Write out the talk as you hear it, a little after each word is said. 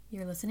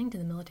You're listening to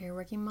the Military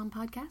Working Mom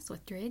Podcast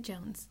with Drea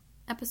Jones,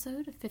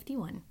 episode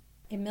 51.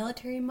 A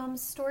military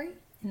mom's story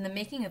in the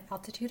making of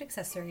altitude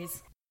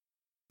accessories.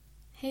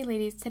 Hey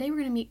ladies, today we're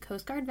going to meet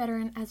Coast Guard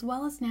veteran as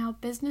well as now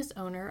business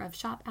owner of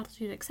Shop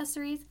Altitude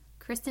Accessories,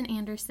 Christen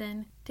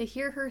Anderson, to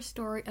hear her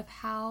story of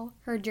how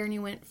her journey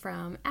went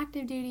from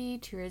active duty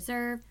to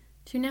reserve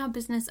to now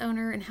business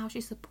owner and how she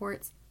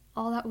supports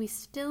all that we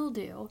still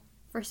do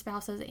for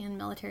spouses and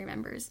military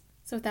members.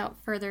 So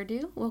without further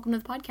ado, welcome to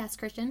the podcast,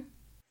 Christen.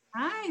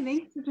 Hi,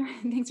 thanks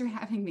for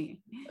having me.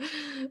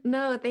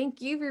 No,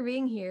 thank you for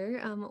being here.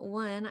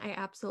 One, I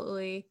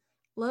absolutely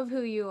love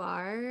who you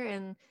are,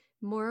 and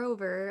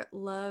moreover,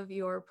 love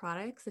your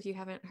products. If you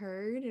haven't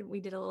heard, we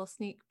did a little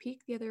sneak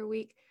peek the other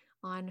week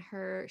on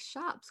her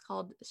shops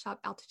called Shop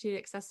Altitude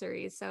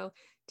Accessories. So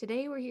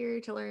today we're here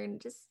to learn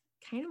just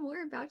kind of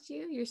more about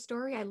you, your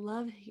story. I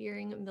love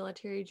hearing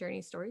military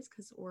journey stories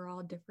because we're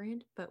all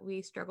different, but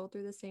we struggle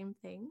through the same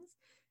things,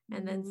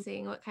 and then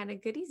seeing what kind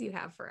of goodies you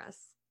have for us.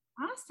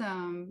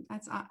 Awesome.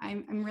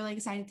 I'm really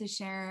excited to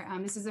share.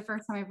 This is the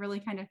first time I've really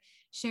kind of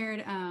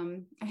shared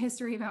a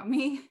history about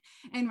me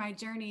and my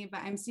journey,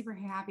 but I'm super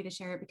happy to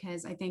share it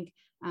because I think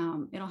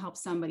it'll help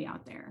somebody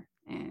out there,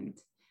 and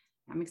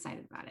I'm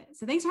excited about it.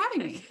 So thanks for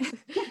having me.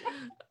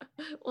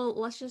 Well,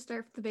 let's just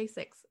start with the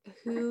basics.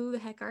 Who the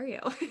heck are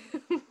you?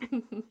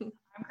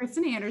 I'm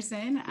Christen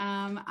Anderson.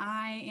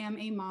 I am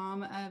a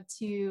mom of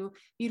two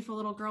beautiful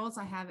little girls.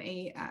 I have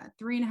a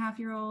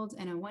 3.5-year-old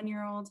and a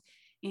 1-year-old.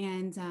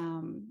 And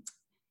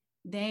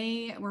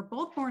they were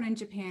both born in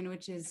Japan,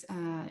 which is,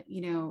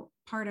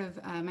 part of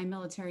my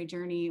military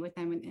journey with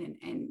them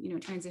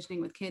and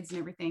transitioning with kids and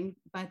everything.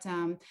 But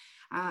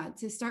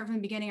to start from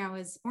the beginning, I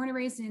was born and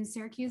raised in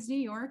Syracuse, New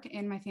York,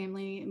 and my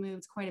family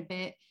moved quite a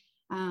bit.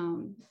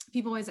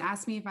 People always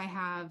ask me if I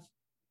have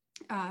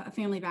a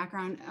family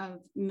background of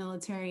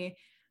military,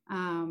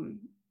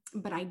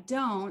 but I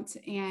don't.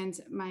 And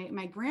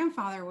my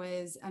grandfather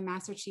was a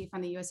Master Chief on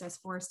the USS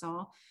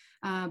Forrestal,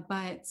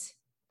 but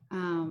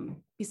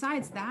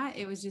besides that,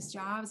 it was just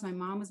jobs. My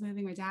mom was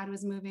moving, my dad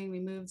was moving. We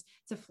moved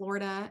to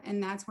Florida,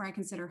 and that's where I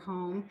consider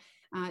home,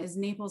 is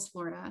Naples,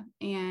 Florida.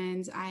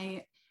 And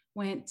I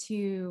went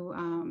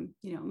to,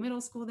 middle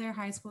school there,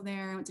 high school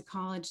there. I went to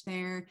college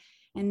there.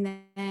 And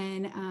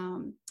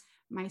then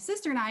my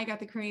sister and I got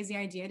the crazy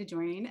idea to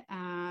join.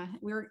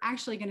 We were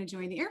actually going to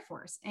join the Air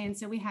Force. And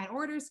so we had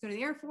orders to go to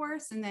the Air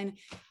Force. And then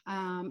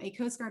a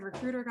Coast Guard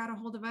recruiter got a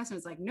hold of us and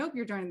was like, nope,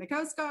 you're joining the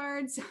Coast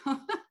Guard. So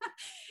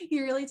he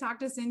really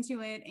talked us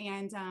into it.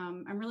 And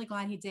I'm really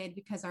glad he did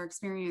because our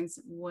experience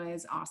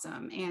was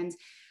awesome. And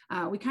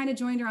we kind of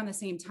joined around the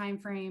same time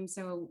frame.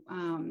 So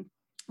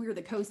we were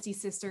the Coastie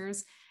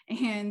sisters.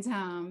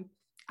 And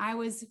I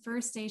was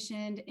first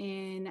stationed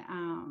in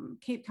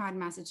Cape Cod,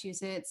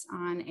 Massachusetts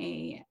on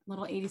a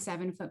little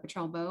 87-foot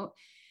patrol boat.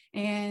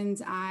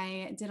 And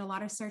I did a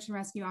lot of search and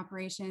rescue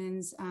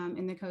operations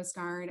in the Coast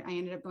Guard. I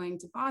ended up going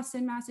to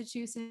Boston,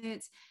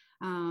 Massachusetts.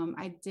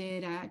 I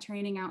did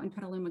training out in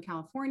Petaluma,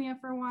 California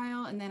for a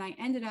while. And then I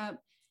ended up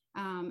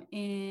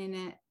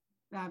in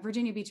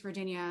Virginia Beach,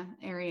 Virginia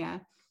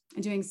area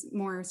and doing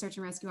more search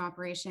and rescue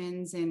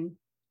operations. And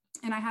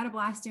I had a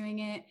blast doing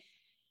it.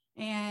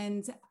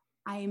 And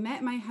I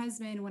met my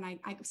husband when I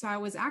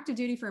was active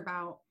duty for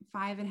about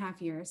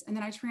 5.5 years. And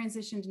then I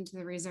transitioned into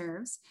the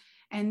reserves.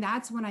 And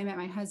that's when I met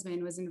my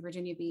husband, was in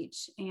Virginia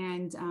Beach.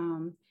 And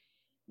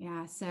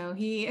so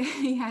he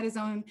had his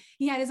own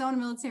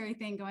military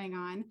thing going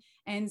on.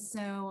 And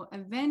so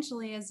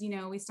eventually, as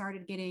we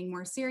started getting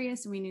more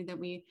serious and we knew that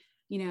we,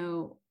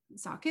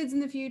 saw kids in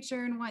the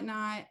future and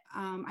whatnot.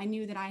 I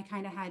knew that I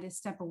kind of had to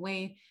step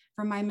away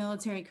from my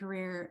military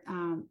career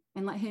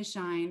and let his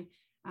shine.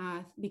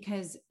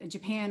 Because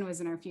Japan was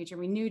in our future.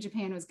 We knew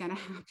Japan was going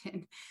to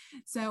happen.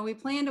 So we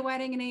planned a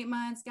wedding in 8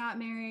 months, got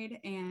married,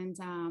 and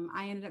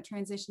I ended up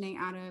transitioning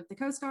out of the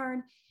Coast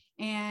Guard.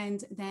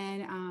 And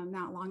then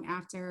not long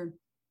after,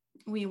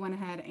 we went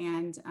ahead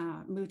and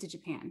moved to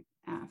Japan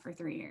for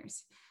 3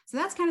 years. So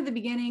that's kind of the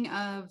beginning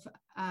of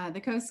the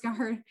Coast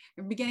Guard,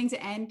 or beginning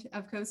to end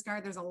of Coast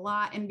Guard. There's a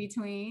lot in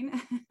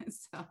between.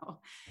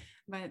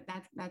 But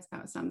that's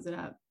about sums it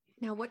up.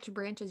 Now, which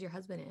branch is your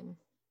husband in?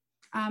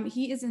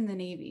 He is in the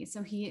Navy.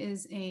 So he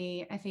is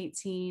a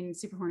F-18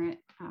 Super Hornet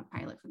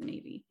pilot for the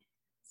Navy.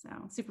 So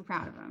super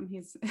proud of him.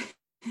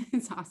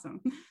 It's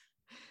awesome.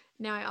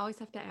 Now I always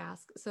have to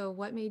ask, so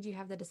what made you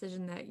have the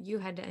decision that you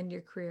had to end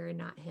your career and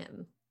not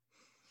him?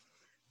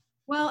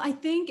 Well, I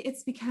think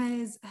it's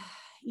because,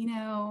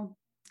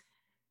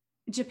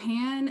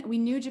 Japan, we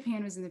knew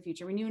Japan was in the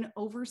future. We knew an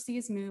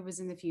overseas move was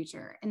in the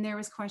future. And there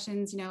was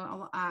questions,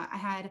 I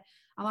had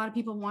a lot of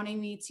people wanting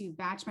me to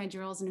batch my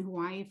drills in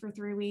Hawaii for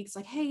 3 weeks.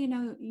 Like, hey,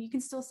 you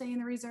can still stay in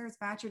the reserves,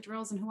 batch your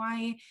drills in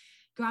Hawaii,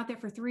 go out there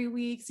for 3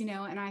 weeks, and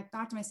I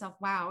thought to myself,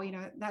 wow,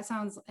 that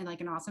sounds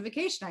like an awesome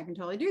vacation. I can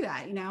totally do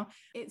that.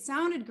 It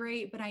sounded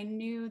great, but I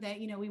knew that,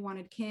 we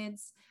wanted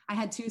kids. I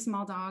had 2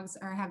 small dogs,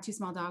 or have 2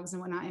 small dogs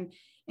and whatnot.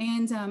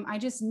 And I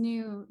just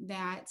knew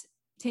that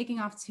taking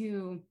off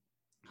to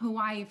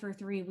Hawaii for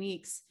 3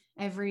 weeks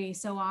every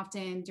so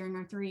often during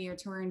our 3-year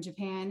tour in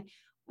Japan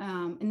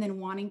and then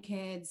wanting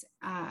kids,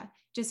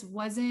 just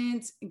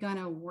wasn't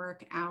gonna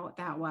work out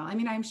that well. I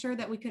mean, I'm sure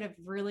that we could have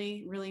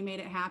really, really made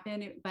it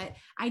happen, but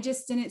I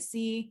just didn't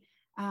see,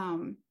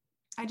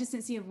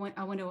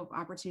 a window of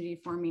opportunity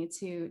for me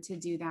to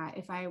do that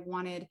if I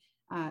wanted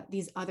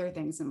these other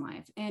things in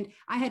life. And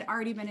I had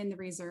already been in the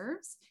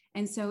reserves.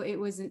 And so it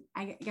was,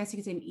 I guess you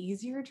could say, an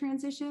easier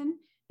transition,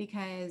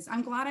 because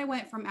I'm glad I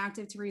went from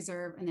active to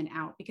reserve and then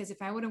out, because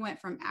if I would have went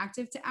from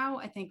active to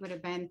out, I think it would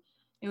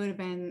have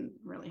been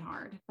really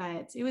hard,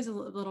 but it was a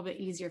little bit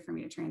easier for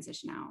me to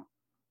transition out.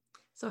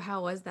 So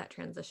how was that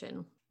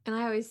transition? And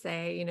I always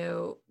say,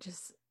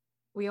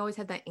 we always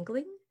have that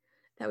inkling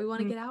that we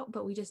want to get out,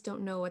 but we just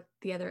don't know what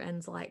the other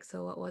end's like.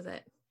 So what was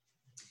it?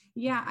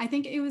 Yeah, I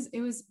think it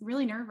was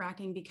really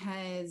nerve-wracking,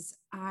 because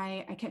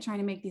I kept trying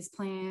to make these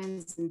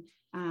plans, and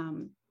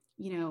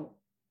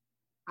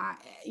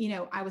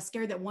I was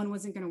scared that one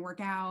wasn't going to work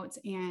out,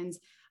 and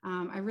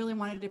I really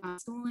wanted to do my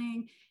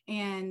schooling.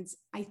 And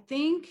I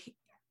think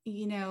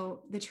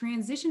the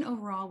transition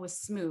overall was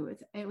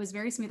smooth. It was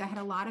very smooth. I had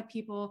a lot of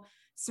people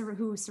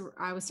who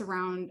I was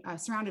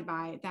surrounded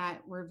by that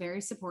were very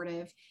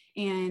supportive,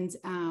 and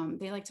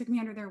they took me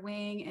under their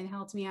wing and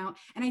helped me out.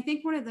 And I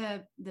think one of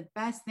the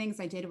best things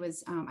I did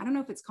was, I don't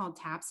know if it's called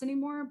TAPS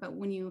anymore, but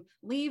when you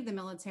leave the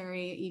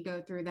military, you go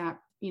through that,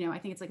 I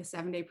think it's like a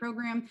 7-day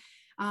program.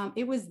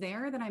 It was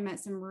there that I met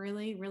some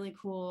really, really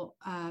cool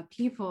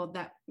people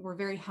that were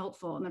very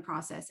helpful in the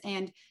process.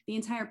 And the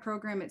entire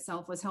program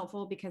itself was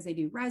helpful, because they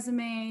do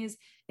resumes.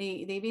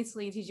 They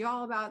basically teach you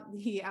all about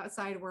the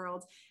outside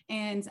world.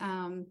 And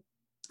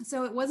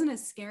so it wasn't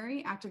as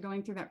scary after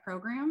going through that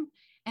program.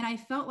 And I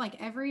felt like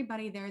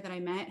everybody there that I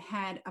met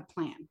had a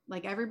plan.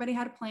 Like, everybody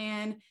had a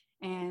plan.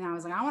 And I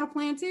was like, I want a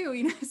plan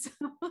too, So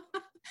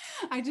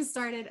I just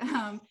started,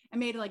 I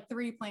made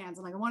 3 plans.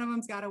 I'm like, one of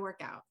them's got to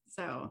work out.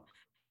 So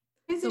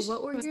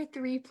what were your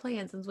 3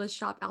 plans, and was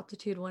Shop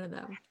Altitude one of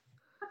them?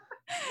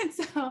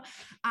 So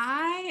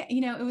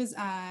it was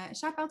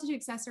Shop Altitude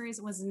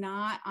Accessories was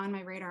not on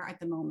my radar at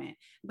the moment,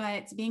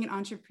 but being an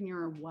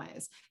entrepreneur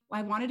was.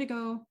 I wanted to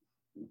go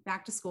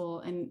back to school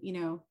and,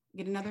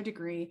 get another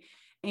degree.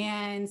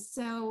 And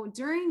so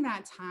during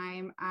that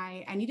time,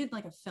 I needed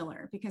a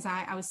filler, because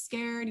I was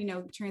scared,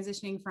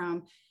 transitioning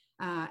from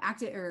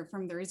active, or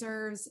from the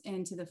reserves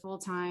into the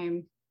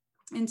full-time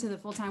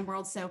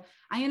world. So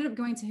I ended up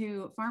going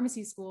to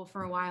pharmacy school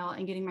for a while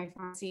and getting my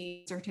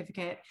pharmacy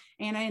certificate.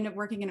 And I ended up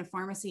working in a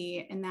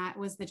pharmacy, and that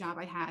was the job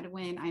I had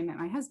when I met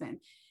my husband.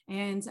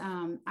 And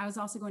I was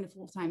also going to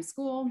full-time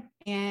school,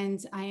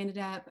 and I ended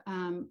up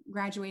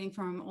graduating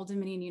from Old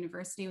Dominion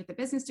University with a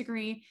business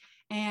degree.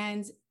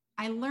 And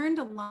I learned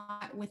a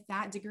lot with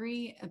that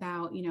degree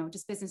about,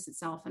 just business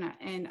itself.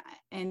 And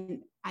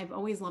I've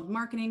always loved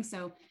marketing.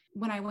 So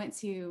when I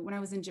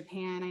was in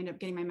Japan, I ended up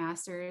getting my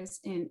master's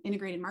in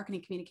integrated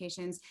marketing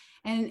communications.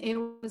 And it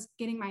was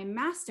getting my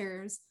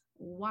master's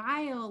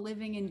while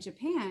living in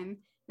Japan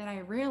that I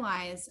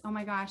realized, oh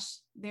my gosh,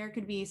 there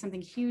could be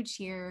something huge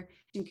here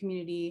in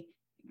community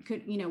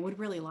would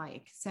really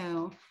like.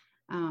 So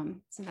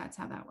that's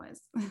how that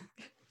was.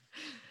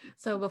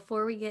 So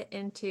before we get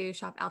into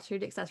Shop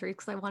Altitude Accessories,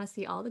 because I want to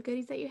see all the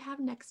goodies that you have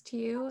next to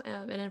you,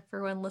 and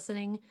for when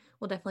listening,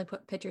 we'll definitely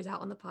put pictures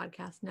out on the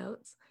podcast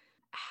notes.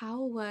 How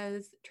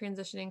was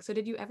transitioning? So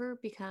did you ever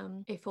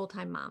become a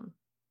full-time mom?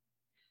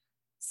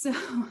 So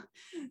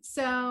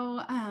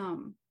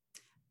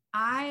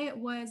I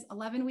was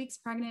 11 weeks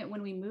pregnant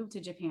when we moved to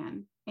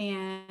Japan,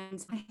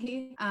 and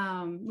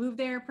I moved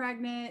there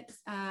pregnant.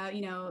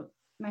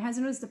 My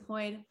husband was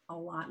deployed a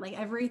lot.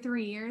 Every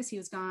 3 years, he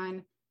was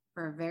gone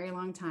for a very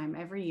long time,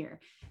 every year.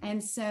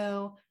 And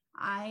so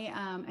I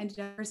ended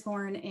up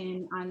born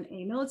on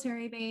a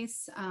military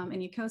base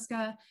in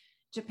Yokosuka,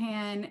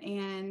 Japan.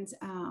 And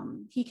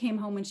he came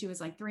home when she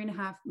was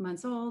 3.5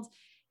 months old.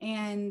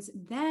 And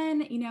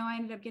then, I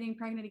ended up getting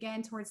pregnant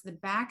again towards the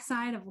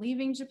backside of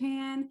leaving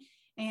Japan.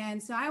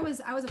 And so I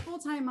was a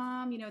full-time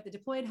mom, with the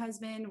deployed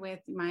husband, with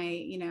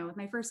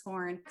my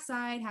firstborn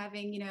side,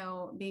 having,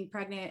 being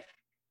pregnant.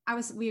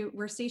 We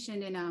were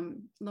stationed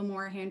in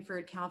Lemoore,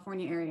 Hanford,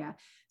 California area.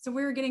 So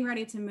we were getting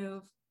ready to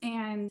move,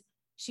 and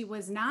she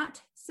was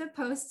not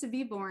supposed to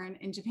be born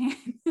in Japan.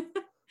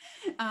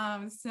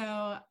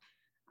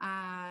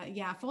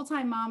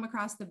 Full-time mom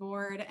across the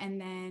board. And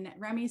then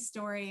Remy's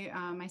story,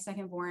 my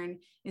second-born,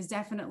 is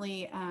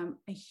definitely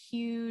a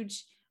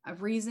huge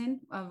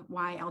reason of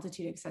why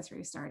Altitude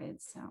Accessories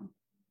started. So,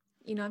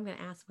 I'm going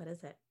to ask, what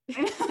is it?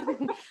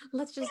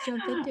 Let's just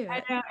jump into it.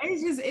 I know,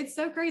 it's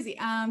so crazy.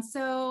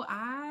 So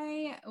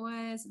I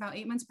was about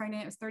 8 months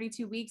pregnant. It was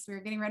 32 weeks. We were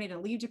getting ready to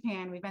leave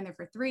Japan. We've been there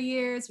for 3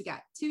 years. We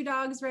got 2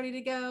 dogs ready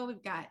to go.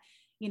 We've got,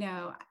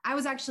 I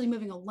was actually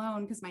moving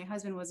alone because my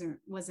husband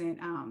wasn't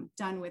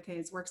done with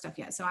his work stuff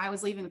yet. So I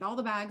was leaving with all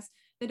the bags,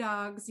 the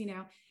dogs,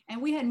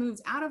 and we had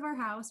moved out of our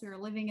house. We were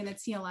living in the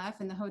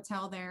TLF in the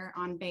hotel there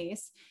on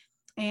base.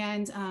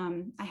 And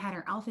I had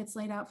our outfits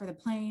laid out for the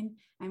plane.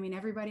 I mean,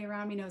 everybody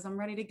around me knows I'm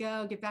ready to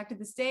go, get back to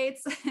the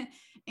States.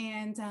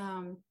 And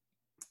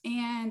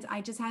And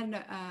I just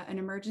had an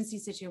emergency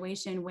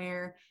situation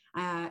where,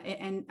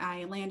 and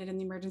I landed in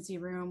the emergency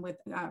room with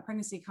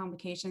pregnancy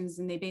complications.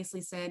 And they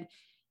basically said,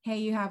 hey,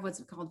 you have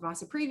what's called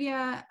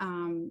vosiprevia.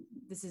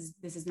 This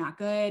is not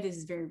good. This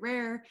is very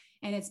rare.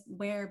 And it's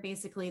where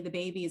basically the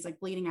baby is like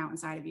bleeding out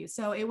inside of you.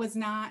 So it was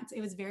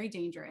very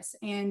dangerous.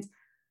 And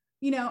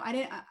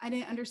I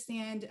didn't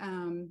understand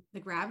the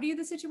gravity of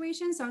the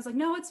situation. So I was like,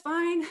 no, it's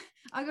fine.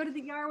 I'll go to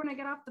the ER when I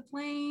get off the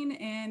plane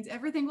and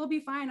everything will be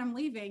fine. I'm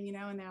leaving,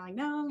 and they're like,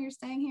 no, you're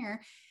staying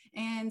here.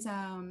 And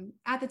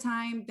at the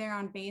time they're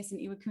on base in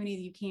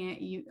Iwakuni,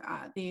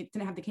 they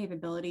didn't have the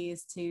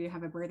capabilities to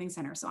have a birthing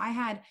center. So I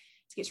had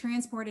to get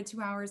transported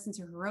 2 hours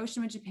into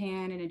Hiroshima,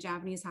 Japan, in a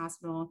Japanese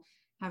hospital,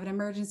 have an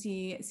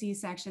emergency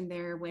C-section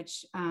there,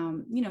 which,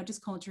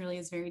 just culturally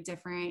is very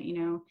different,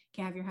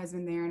 can't have your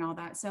husband there and all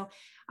that. So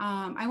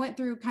I went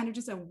through kind of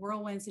just a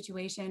whirlwind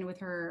situation with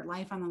her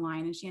life on the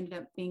line, and she ended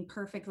up being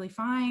perfectly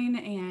fine.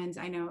 And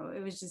I know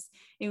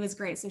it was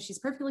great. So she's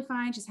perfectly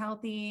fine. She's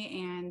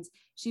healthy. And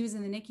she was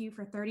in the NICU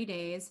for 30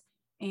 days.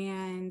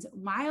 And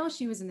while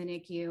she was in the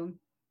NICU,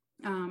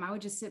 I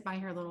would just sit by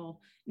her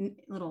little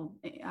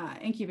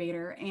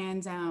incubator,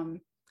 and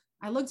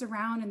I looked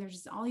around, and there's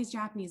just all these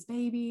Japanese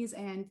babies,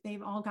 and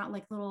they've all got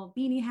like little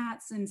beanie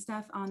hats and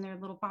stuff on their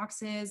little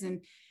boxes.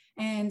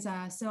 And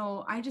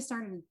so I just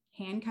started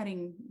hand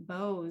cutting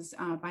bows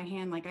by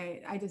hand. Like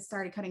I just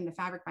started cutting the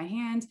fabric by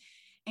hand.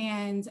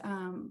 And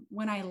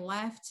when I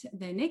left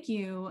the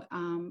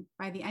NICU,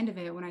 by the end of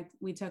it, when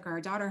we took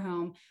our daughter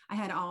home, I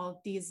had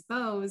all these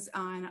bows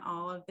on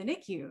all of the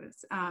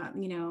NICUs,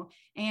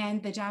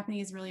 and the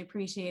Japanese really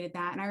appreciated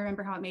that. And I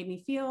remember how it made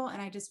me feel.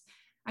 And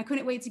I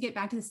couldn't wait to get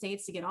back to the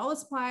States to get all the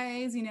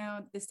supplies,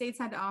 the States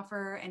had to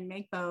offer, and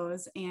make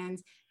bows. And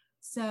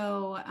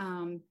so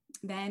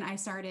then I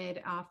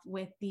started off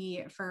with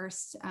the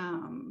first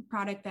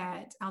product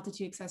that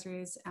Altitude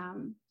Accessories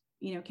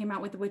came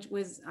out with, which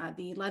was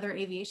the leather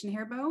aviation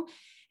hair bow.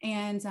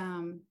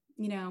 And,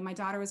 my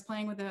daughter was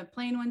playing with a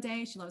plane one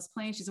day. She loves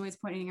planes. She's always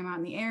pointing them out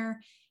in the air.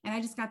 And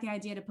I just got the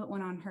idea to put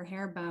one on her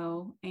hair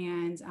bow.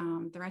 And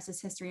the rest is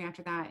history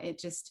after that.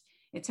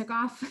 It took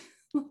off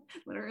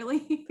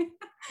literally.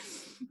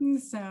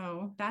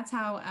 So that's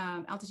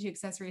how Altitude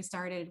Accessories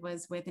started,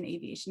 was with an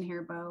aviation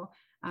hair bow,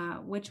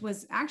 which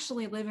was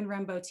actually Live and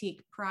Rem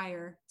Boutique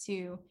prior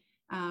to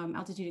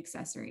Altitude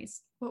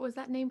Accessories. What was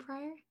that name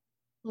prior?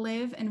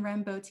 Live and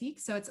Rem Boutique.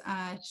 So it's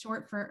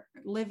short for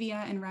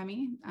Livia and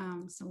Remy.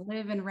 So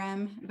Live and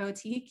Rem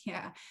Boutique.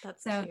 Yeah.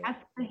 That's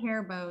the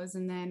hair bows.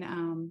 And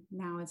then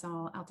now it's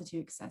all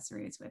Altitude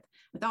Accessories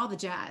with all the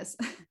jazz.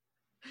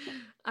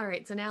 All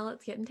right. So now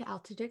let's get into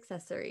Altitude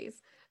Accessories.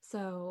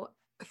 So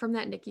from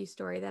that NICU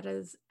story, that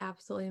is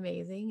absolutely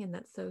amazing. And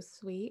that's so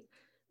sweet.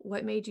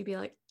 What made you be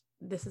like,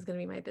 this is going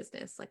to be my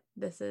business? Like,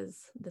 this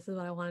is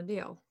what I want to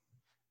do.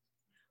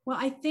 Well,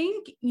 I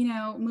think,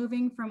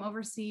 moving from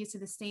overseas to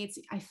the States,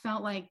 I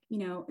felt like,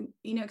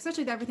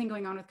 especially with everything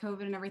going on with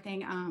COVID and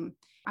everything,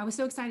 I was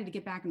so excited to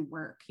get back and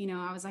work.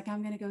 I was like,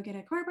 I'm going to go get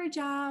a corporate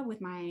job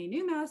with my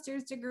new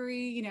master's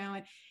degree,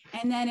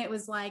 and then it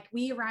was like,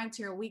 we arrived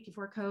here a week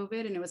before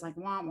COVID, and it was like,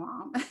 womp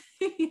womp.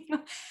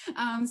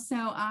 So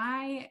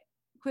I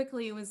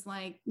quickly was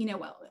like,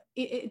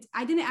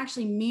 I didn't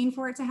actually mean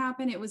for it to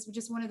happen. It was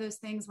just one of those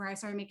things where I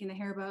started making the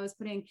hair bows,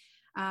 putting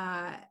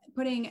a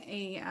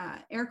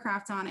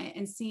aircraft on it,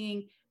 and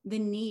seeing the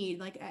need.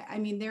 Like,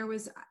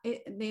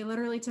 they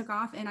literally took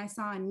off, and I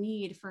saw a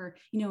need for,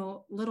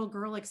 little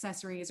girl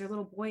accessories or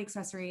little boy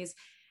accessories.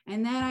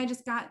 And then I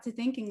just got to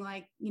thinking,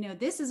 like,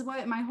 this is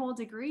what my whole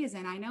degree is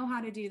in. I know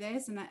how to do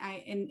this. And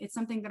it's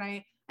something that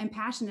I'm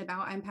passionate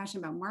about. I'm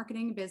passionate about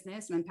marketing,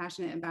 business, and I'm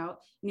passionate about,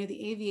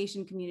 the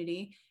aviation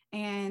community.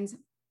 And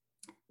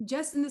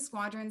just in the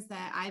squadrons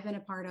that I've been a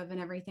part of and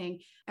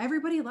everything,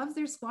 everybody loves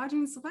their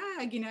squadron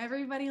swag,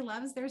 everybody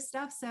loves their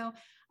stuff. So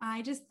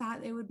I just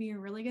thought it would be a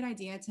really good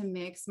idea to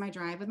mix my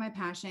drive with my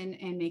passion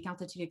and make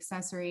Altitude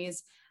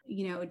Accessories,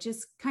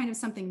 just kind of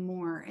something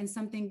more, and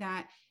something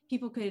that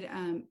people could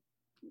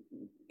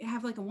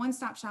have like a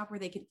one-stop shop where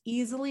they could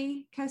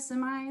easily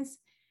customize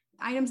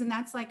items. And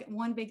that's like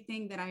one big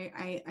thing that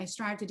I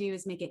strive to do,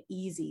 is make it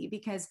easy,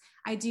 because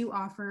I do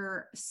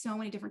offer so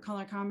many different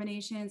color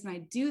combinations. And I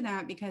do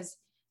that because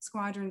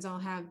squadrons all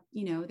have,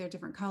 their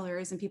different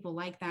colors, and people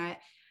like that.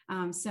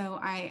 So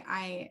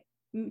I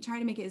try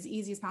to make it as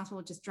easy as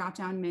possible, just drop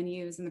down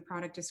menus and the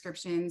product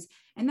descriptions.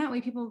 And that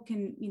way people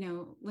can,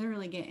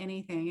 literally get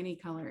anything, any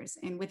colors,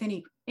 and with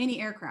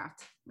any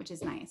aircraft, which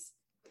is nice.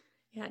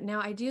 Yeah,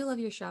 now I do love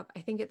your shop.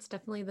 I think it's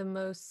definitely the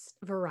most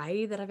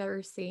variety that I've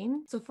ever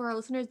seen. So for our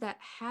listeners that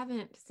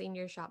haven't seen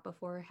your shop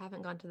before,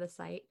 haven't gone to the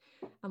site,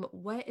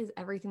 what is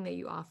everything that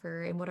you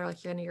offer, and what are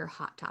like your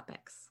hot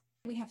topics?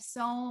 We have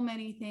so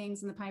many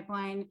things in the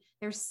pipeline.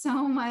 There's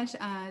so much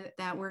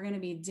that we're going to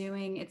be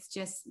doing. It's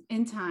just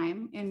in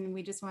time, and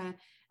we just want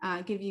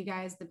to give you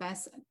guys the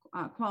best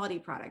quality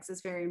products. It's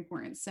very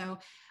important. So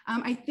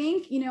I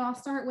think, I'll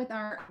start with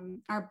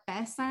our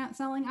best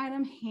selling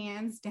item,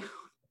 hands down.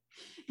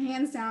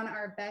 Hands down,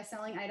 our best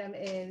selling item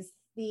is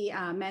the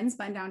men's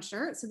button-down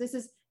shirt. So this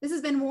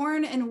has been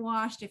worn and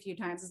washed a few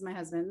times. This is my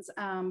husband's,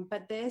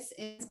 but this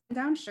is a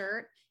down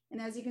shirt.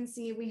 And as you can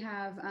see, we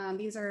have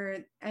these are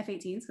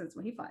F-18s because that's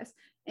what he flies,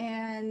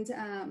 and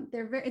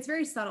it's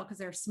very subtle because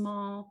they're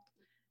small.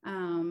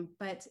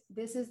 But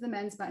this is the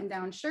men's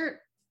button-down shirt.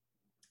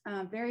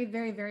 Very,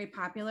 very, very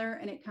popular,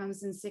 and it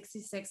comes in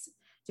 66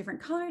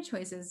 different color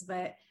choices.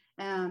 But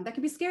that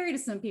can be scary to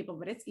some people,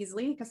 but it's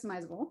easily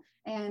customizable.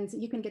 And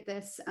you can get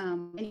this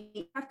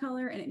any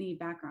color and any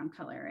background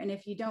color. And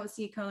if you don't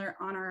see color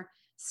on our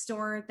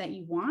store that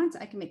you want,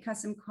 I can make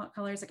custom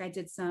colors. Like I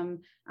did some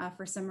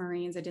for some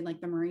Marines. I did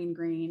like the marine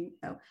green.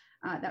 So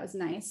that was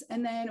nice.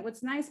 And then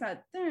what's nice about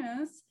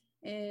this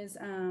is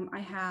I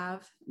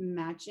have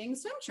matching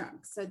swim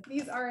trunks. So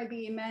these are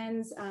the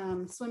men's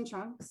swim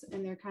trunks,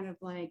 and they're kind of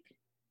like,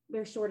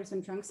 they're shorter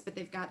swim trunks, but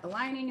they've got the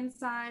lining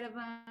inside of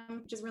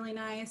them, which is really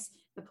nice.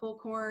 The pull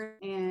cord,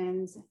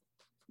 and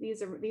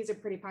these are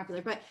pretty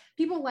popular, but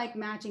people like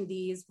matching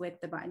these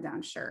with the button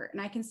down shirt.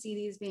 And I can see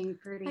these being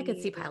pretty. I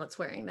could see pilots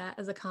wearing that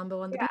as a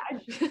combo on the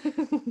beach.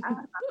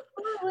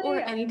 or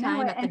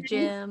anytime at the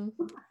gym.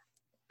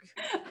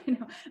 I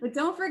know, but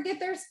don't forget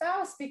their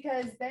spouse,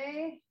 because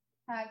they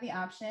have the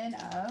option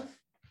of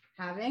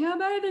having a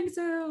bathing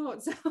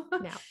suit. So,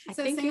 no, I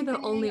think you're the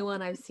only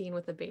one I've seen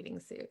with a bathing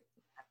suit.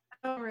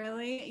 Oh,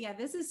 really? Yeah,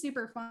 this is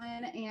super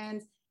fun,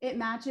 and it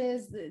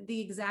matches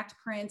the exact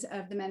print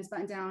of the men's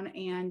button down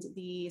and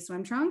the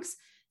swim trunks.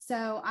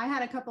 So I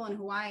had a couple in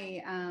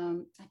Hawaii.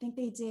 I think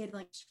they did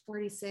like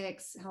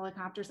 46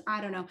 helicopters. I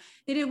don't know.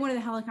 They did one of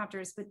the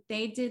helicopters, but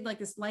they did like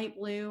this light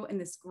blue and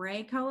this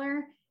gray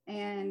color.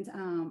 And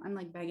I'm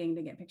like begging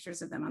to get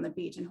pictures of them on the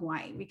beach in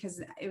Hawaii,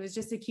 because it was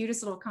just the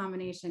cutest little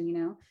combination, you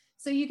know?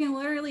 So you can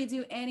literally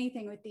do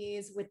anything with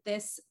these, with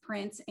this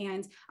print.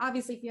 And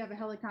obviously if you have a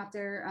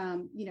helicopter,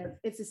 you know,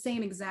 it's the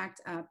same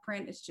exact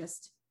print. It's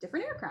just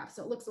different aircraft.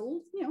 So it looks a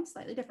little, you know,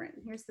 slightly different.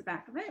 Here's the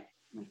back of it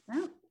like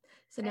that.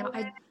 So now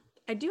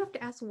I do have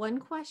to ask one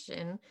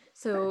question.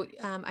 So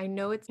I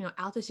know it's, you know,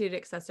 altitude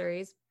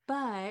accessories,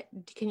 but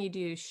can you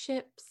do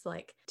ships,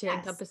 like to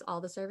encompass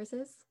all the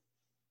services?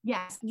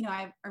 Yes. You know,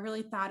 I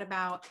really thought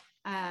about,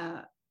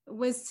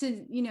 was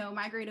to, you know,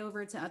 migrate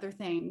over to other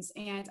things.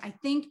 And I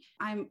think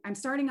I'm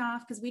starting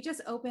off, because we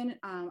just opened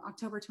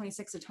October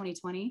 26th of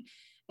 2020.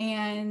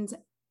 And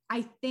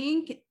I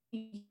think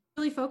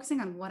really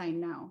focusing on what I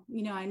know.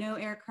 You know, I know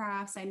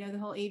aircrafts, I know the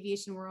whole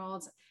aviation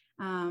world,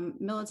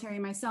 military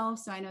myself.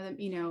 So I know that,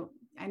 you know,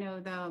 I know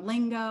the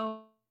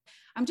lingo.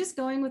 I'm just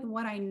going with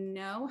what I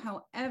know.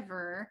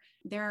 However,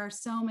 there are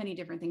so many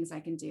different things I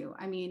can do.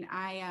 I mean,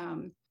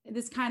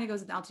 this kind of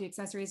goes with altitude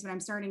accessories, but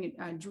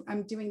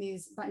I'm doing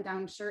these button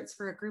down shirts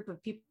for a group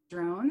of people,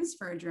 drones,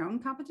 for a drone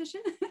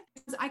competition.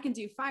 So I can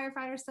do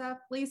firefighter stuff,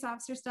 police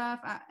officer stuff.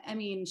 I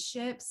mean,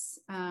 ships,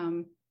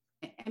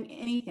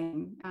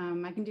 anything.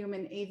 I can do them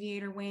in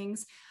aviator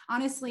wings.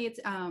 Honestly,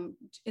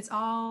 it's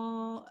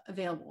all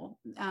available.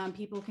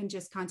 People can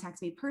just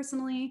contact me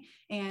personally,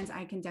 and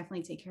I can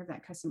definitely take care of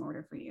that custom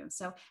order for you.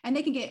 So, and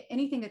they can get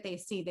anything that they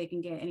see. They can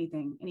get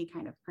anything, any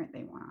kind of print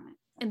they want on it.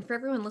 And for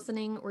everyone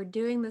listening, we're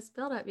doing this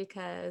build up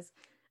because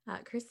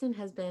Christen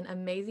has been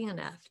amazing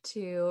enough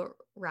to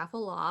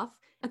raffle off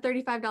a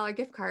 $35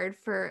 gift card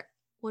for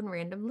one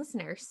random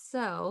listener.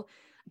 So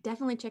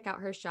definitely check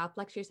out her shop.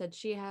 Like she said,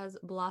 she has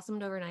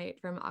blossomed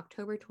overnight from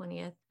October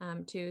 20th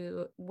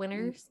to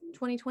winter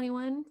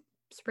 2021,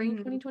 spring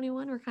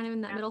 2021. We're kind of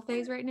in that middle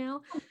phase right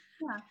now.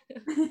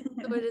 Yeah.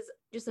 So it is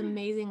just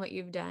amazing what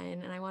you've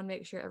done. And I want to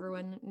make sure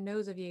everyone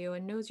knows of you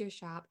and knows your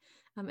shop.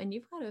 And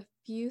you've got a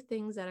few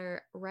things that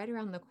are right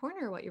around the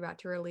corner what you're about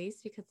to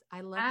release, because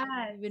I love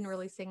that you've been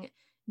releasing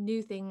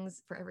new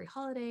things for every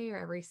holiday or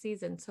every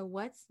season. So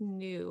what's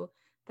new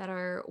that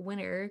our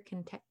winner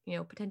can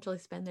potentially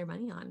spend their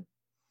money on?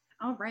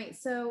 All right.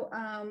 So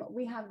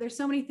there's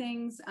so many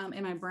things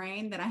in my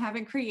brain that I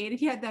haven't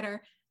created yet that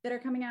are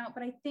coming out.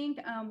 But I think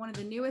one of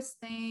the newest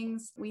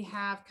things we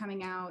have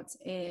coming out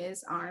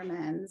is our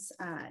men's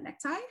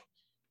necktie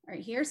right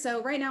here.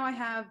 So right now I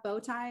have bow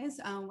ties,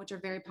 which are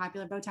very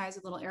popular, bow ties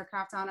with little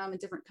aircraft on them in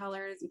different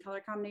colors and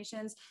color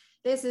combinations.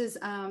 This is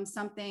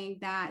something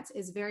that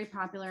is very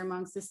popular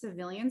amongst the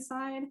civilian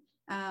side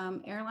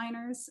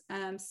airliners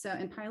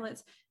and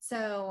pilots.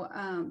 So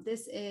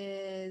this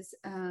is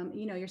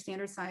your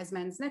standard size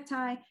men's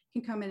necktie,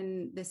 can come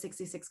in the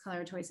 66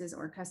 color choices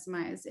or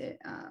customize it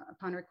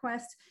upon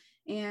request,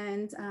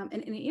 and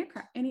any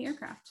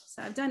aircraft.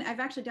 So I've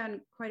actually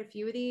done quite a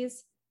few of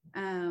these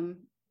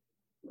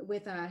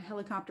with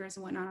helicopters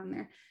and whatnot on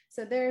there.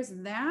 So there's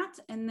that.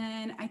 And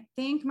then I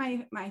think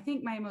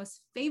my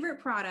most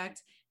favorite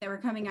product that we're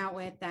coming out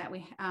with that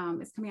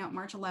is coming out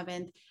March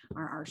 11th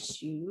are our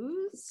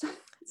shoes.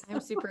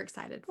 I'm super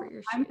excited for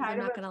your shoes. I'm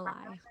not going to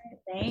lie.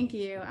 Thank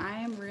you. I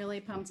am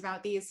really pumped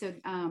about these. So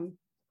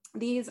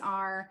these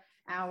are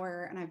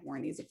and I've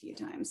worn these a few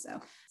times.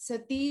 So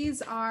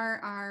these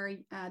are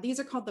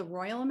called the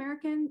Royal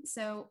American.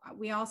 So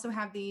we also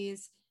have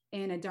these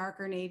in a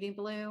darker navy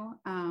blue.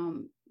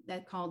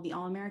 that's called the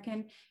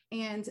All-American.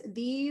 And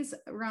these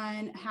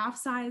run half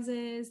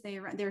sizes.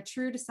 They're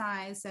true to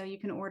size. So you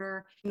can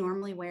order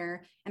normally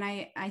wear. And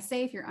I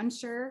say, if you're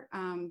unsure,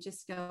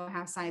 just go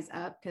half size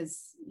up,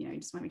 because, you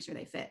just want to make sure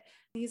they fit.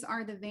 These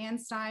are the Van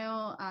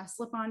style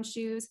slip-on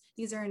shoes.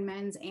 These are in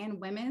men's and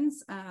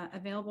women's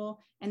available.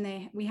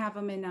 And we have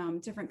them in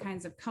different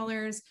kinds of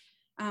colors.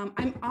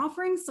 I'm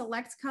offering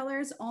select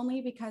colors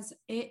only because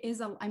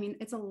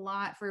it's a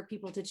lot for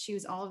people to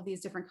choose all of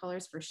these different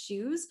colors for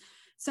shoes.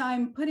 So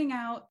I'm putting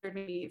out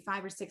maybe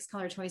 5 or 6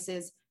 color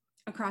choices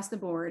across the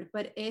board.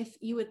 But if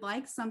you would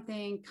like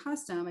something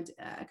custom,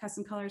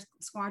 custom colors,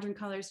 squadron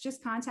colors,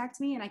 just contact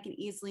me and I can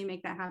easily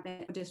make that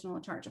happen. Additional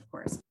charge, of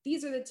course.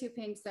 These are the 2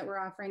 pinks that we're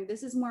offering.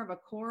 This is more of a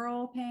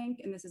coral pink,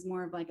 and this is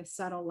more of like a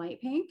subtle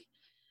light pink.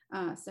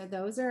 So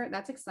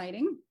that's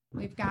exciting.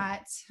 We've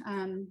got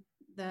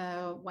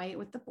the white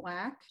with the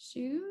black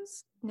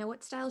shoes. Now,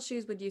 what style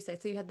shoes would you say?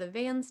 So you had the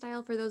Van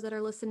style for those that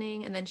are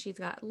listening, and then she's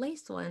got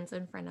lace ones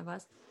in front of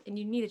us. And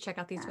you need to check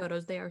out these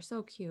photos. They are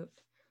so cute.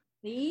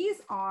 These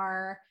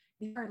are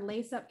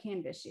lace up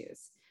canvas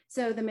shoes.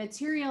 So the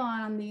material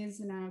on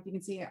these, and I don't know if you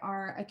can see it,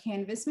 are a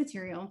canvas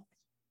material.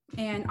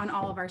 And on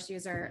all of our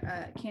shoes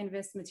are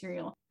canvas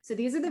material. So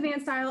these are the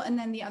Van style. And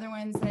then the other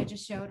ones that I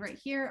just showed right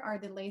here are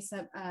the lace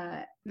up.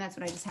 And that's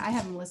what I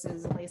have them listed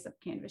as lace up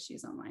canvas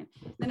shoes online.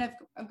 Then I've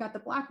got the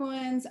black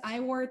ones. I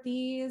wore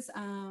these.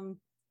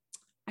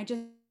 I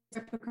just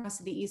tripped across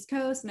to the East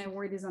Coast and I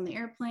wore these on the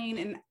airplane,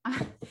 and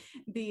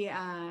the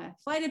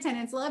flight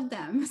attendants loved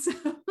them. So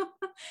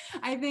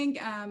I think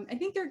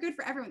they're good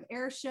for everyone.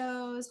 Air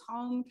shows,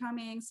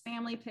 homecomings,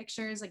 family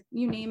pictures, like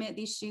you name it,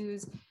 these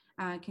shoes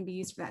can be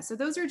used for that. So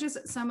those are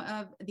just some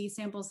of the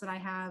samples that I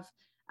have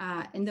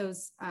in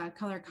those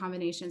color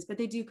combinations, but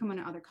they do come in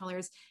other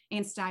colors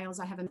and styles.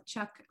 I have a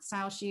Chuck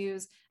style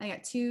shoes. I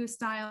got 2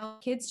 style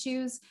kids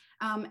shoes.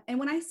 And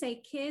when I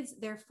say kids,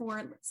 they're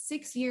for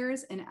 6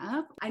 years and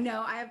up. I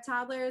know I have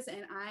toddlers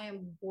and I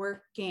am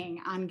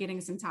working on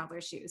getting some toddler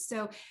shoes.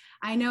 So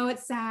I know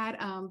it's sad,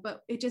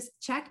 but it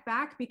just check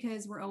back,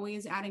 because we're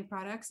always adding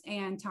products,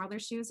 and toddler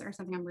shoes are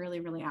something I'm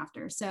really, really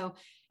after. So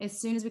as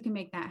soon as we can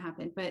make that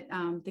happen, but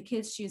the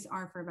kids shoes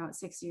are for about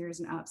 6 years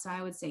and up. So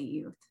I would say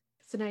youth.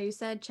 So now you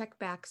said check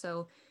back.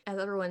 So as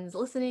everyone's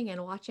listening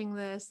and watching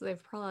this, they're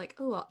probably like,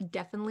 oh, well,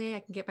 definitely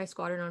I can get my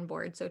squadron on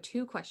board. So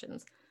 2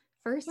 questions.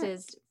 First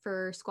is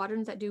for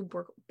squadrons that do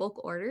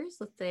bulk orders.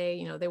 Let's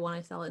say, they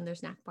want to sell it in their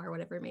snack bar,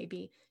 whatever it may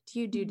be.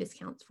 Do you do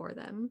discounts for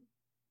them?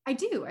 I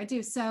do.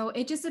 So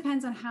it just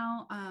depends on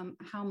how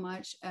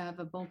much of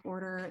a bulk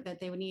order that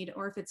they would need,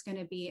 or if it's going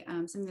to be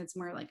something that's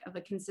more like of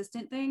a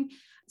consistent thing.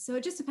 So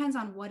it just depends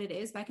on what it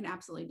is, but I can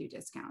absolutely do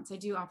discounts. I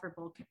do offer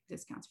bulk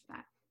discounts for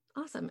that.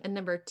 Awesome. And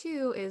number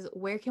 2 is,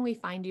 where can we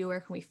find you?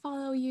 Where can we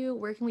follow you?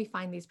 Where can we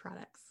find these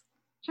products?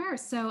 Sure.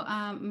 So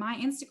my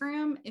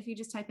Instagram, if you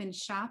just type in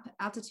Shop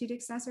Altitude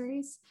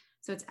Accessories,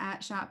 so it's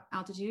at Shop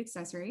Altitude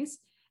Accessories.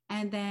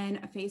 And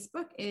then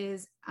Facebook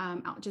is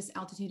just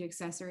Altitude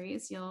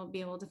Accessories. You'll be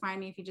able to find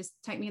me if you just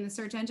type me in the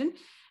search engine.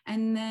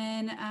 And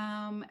then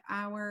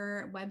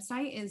our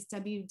website is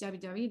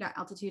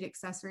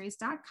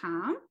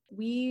www.altitudeaccessories.com.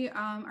 We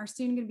are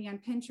soon going to be on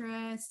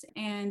Pinterest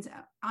and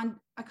on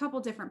a couple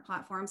different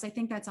platforms. I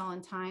think that's all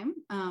in time,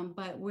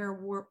 but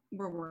we're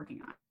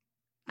working on it.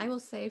 I will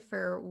say,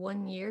 for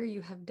 1 year,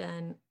 you have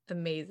done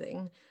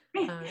amazing.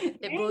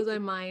 It blows my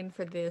mind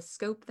for the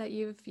scope that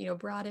you've,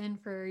 brought in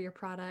for your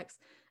products,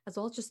 as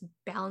well as just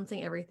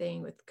balancing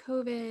everything with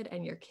COVID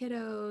and your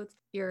kiddos.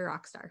 You're a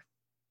rock star.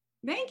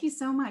 Thank you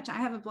so much. I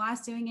have a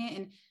blast doing it.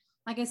 And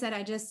like I said,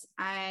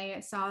 I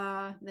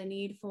saw the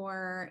need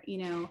for,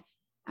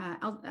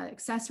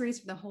 accessories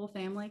for the whole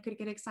family could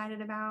get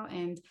excited about.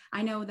 And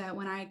I know that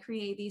when I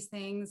create these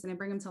things and I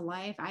bring them to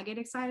life, I get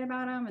excited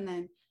about them. And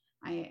then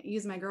I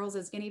use my girls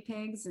as guinea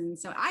pigs. And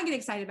so I get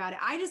excited about it.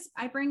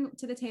 I bring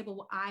to the table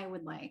what I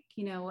would like,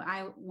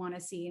 I want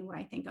to see, and what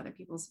I think other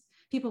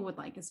people would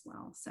like as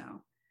well. So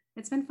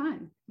it's been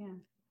fun. Yeah.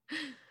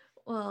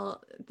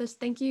 Well, just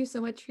thank you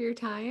so much for your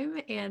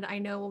time. And I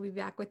know we'll be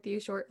back with you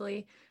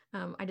shortly.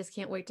 I just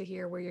can't wait to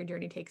hear where your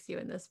journey takes you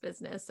in this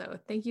business. So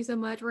thank you so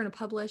much. We're going to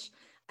publish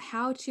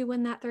how to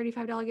win that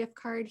 $35 gift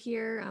card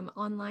here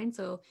online.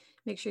 So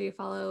make sure you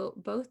follow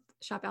both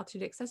Shop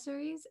Altitude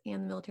Accessories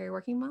and the Military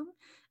Working Mom.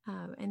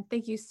 And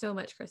thank you so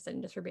much,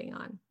 Christen, just for being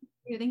on.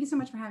 Thank you so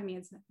much for having me.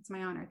 It's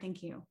my honor.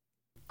 Thank you.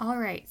 All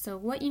right. So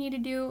what you need to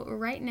do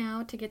right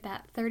now to get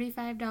that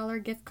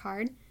 $35 gift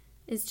card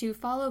is to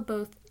follow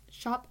both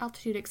Shop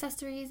Altitude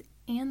Accessories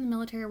and the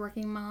Military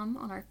Working Mom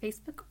on our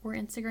Facebook or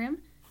Instagram,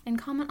 and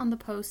comment on the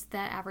post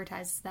that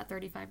advertises that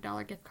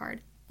 $35 gift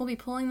card. We'll be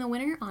pulling the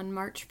winner on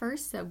March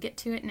 1st, so get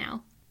to it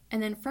now. And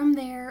then from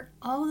there,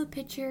 all the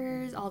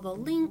pictures, all the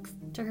links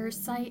to her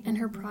site and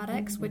her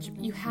products, which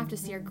you have to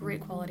see are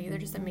great quality, they're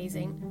just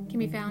amazing, can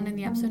be found in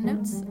the episode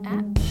notes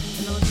at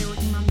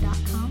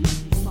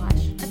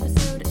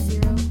themilitaryworkingmom.com/episode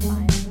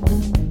 051.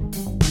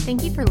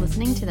 Thank you for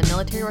listening to the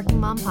Military Working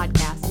Mom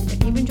podcast.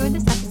 If you've enjoyed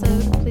this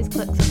episode, please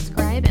click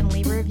subscribe and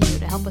leave a review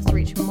to help us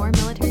reach more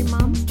military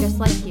moms just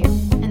like you.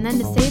 And then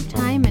to save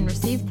time and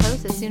receive posts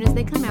just as soon as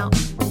they come out.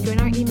 Join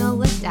our email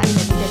list at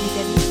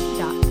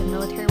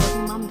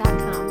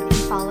www.themilitaryworkingmom.com and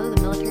follow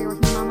The Military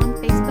Working Mom on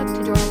Facebook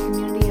to join a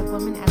community of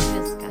women as we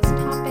discuss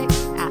topics,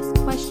 ask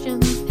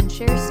questions, and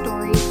share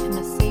stories in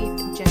a safe,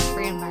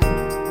 gender-free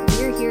environment.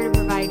 We are here to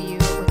provide you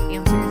with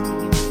answers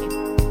that you need.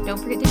 Don't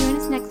forget to join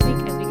us next week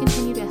as we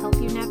continue to help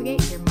you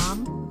navigate your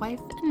mom,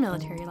 wife, and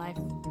military life.